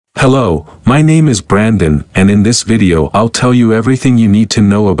Hello, my name is Brandon, and in this video I'll tell you everything you need to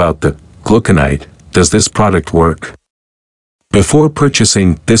know about the Gluconite. Does this product work? Before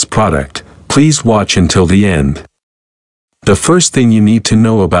purchasing this product, please watch until the end. The first thing you need to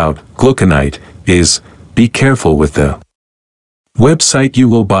know about Gluconite is, be careful with the website you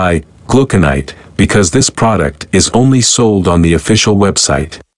will buy Gluconite, because this product is only sold on the official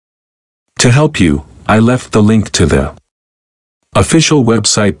website. To help you, I left the link to the official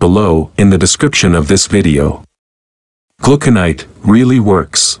website below in the description of this video. Gluconite really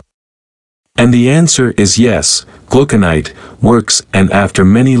works. And the answer is yes, Gluconite works, and after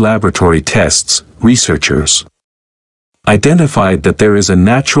many laboratory tests, researchers identified that there is a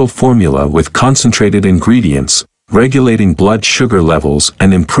natural formula with concentrated ingredients, regulating blood sugar levels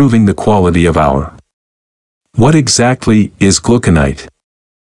and improving the quality of our. What exactly is Gluconite?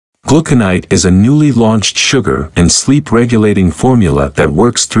 Gluconite is a newly launched sugar and sleep-regulating formula that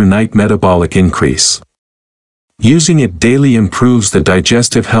works through night metabolic increase. Using it daily improves the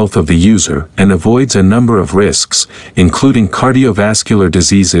digestive health of the user and avoids a number of risks, including cardiovascular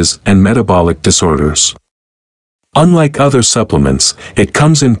diseases and metabolic disorders. Unlike other supplements, it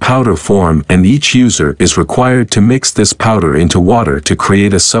comes in powder form, and each user is required to mix this powder into water to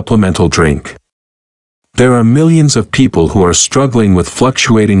create a supplemental drink. There are millions of people who are struggling with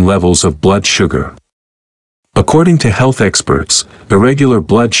fluctuating levels of blood sugar. According to health experts, irregular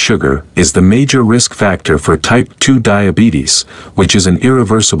blood sugar is the major risk factor for type 2 diabetes, which is an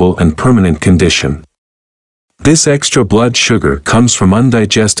irreversible and permanent condition. This extra blood sugar comes from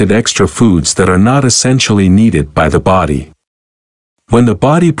undigested extra foods that are not essentially needed by the body. When the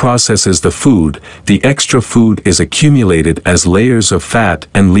body processes the food, the extra food is accumulated as layers of fat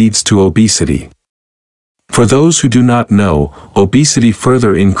and leads to obesity. For those who do not know, obesity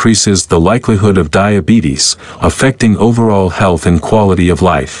further increases the likelihood of diabetes, affecting overall health and quality of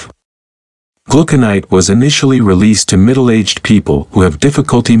life. Gluconite was initially released to middle-aged people who have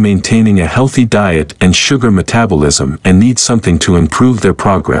difficulty maintaining a healthy diet and sugar metabolism and need something to improve their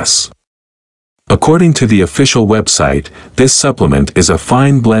progress. According to the official website, this supplement is a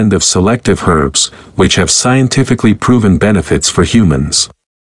fine blend of selective herbs, which have scientifically proven benefits for humans.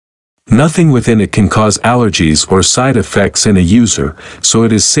 Nothing within it can cause allergies or side effects in a user, so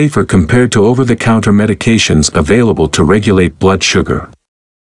it is safer compared to over-the-counter medications available to regulate blood sugar.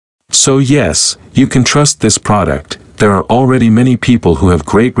 So yes, you can trust this product. There are already many people who have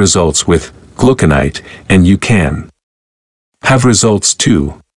great results with Gluconite, and you can have results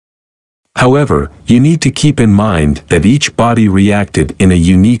too. However, you need to keep in mind that each body reacted in a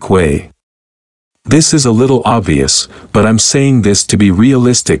unique way. This is a little obvious, but I'm saying this to be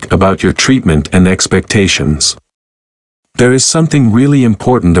realistic about your treatment and expectations. There is something really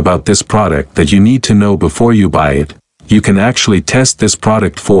important about this product that you need to know before you buy it. You can actually test this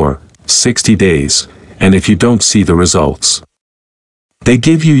product for 60 days, and if you don't see the results, they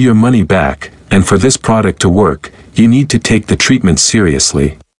give you your money back, and for this product to work, you need to take the treatment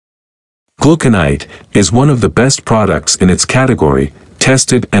seriously. Gluconite is one of the best products in its category,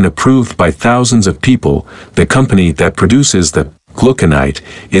 tested and approved by thousands of people. The company that produces the Gluconite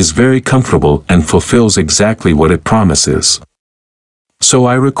is very comfortable and fulfills exactly what it promises. So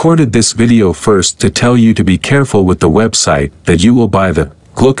I recorded this video first to tell you to be careful with the website that you will buy the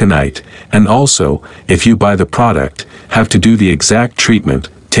Gluconite, and also, if you buy the product, have to do the exact treatment,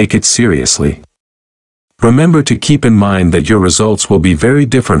 take it seriously. Remember to keep in mind that your results will be very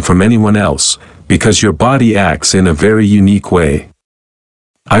different from anyone else, because your body acts in a very unique way.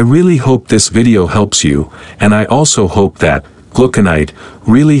 I really hope this video helps you, and I also hope that Gluconite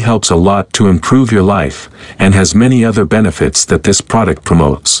really helps a lot to improve your life, and has many other benefits that this product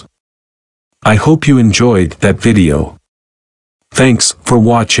promotes. I hope you enjoyed that video. Thanks for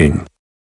watching.